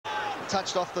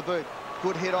touched off the boot.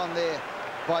 Good hit on there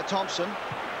by Thompson.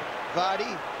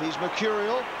 Vardy, he's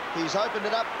mercurial. He's opened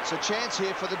it up. It's a chance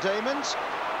here for the Demons.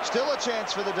 Still a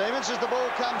chance for the Demons as the ball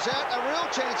comes out. A real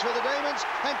chance for the Demons.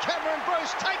 And Cameron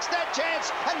Bruce takes that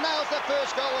chance and nails the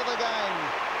first goal of the game.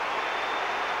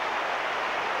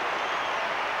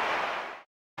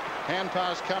 Hand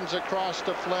pass comes across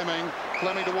to Fleming.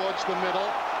 Fleming towards the middle.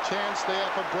 Chance there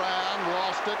for Brown.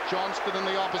 Lost it. Johnston in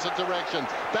the opposite direction.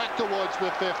 Back towards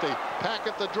with 50. Pack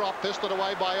at the drop. Pissed it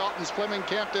away by Ottens. Fleming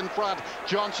camped in front.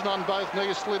 Johnson on both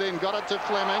knees. Slid in. Got it to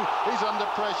Fleming. He's under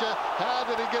pressure. How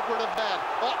did he get rid of that?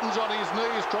 Ottens on his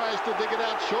knees. Tries to dig it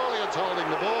out. Surely it's holding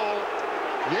the ball.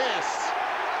 Yes.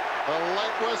 A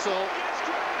late whistle.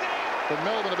 But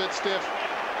Melbourne a bit stiff.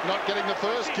 Not getting the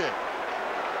first kick.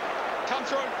 Come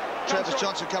through. Travis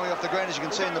Johnson coming off the ground, as you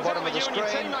can see in the bottom of the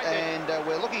screen, and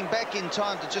we're looking back in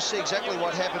time to just see exactly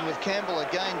what happened with Campbell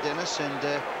again, Dennis, and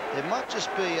there might just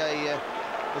be a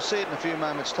we'll see it in a few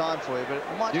moments' time for you, but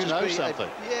it might just be something.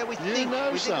 Yeah, we think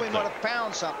we might have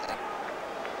found something.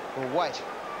 Well, wait.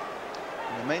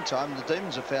 In the meantime, the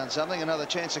Demons have found something, another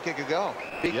chance to kick a goal.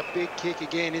 Big kick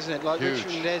again, isn't it? Like Huge.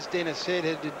 Richmond, as Dennis said,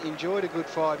 had enjoyed a good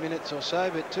 5 minutes or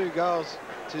so, but 2 goals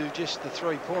to just the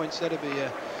 3 points, that'd be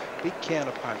a big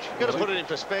counter punch. You've got to put it in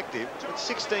perspective. It's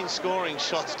 16 scoring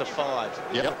shots to 5.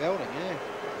 Yep. Belting, yeah.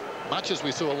 Much as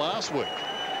we saw last week.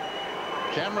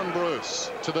 Cameron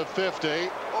Bruce to the 50.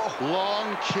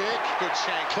 Long kick. Good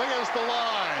shank. Clears the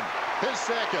line. His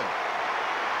second.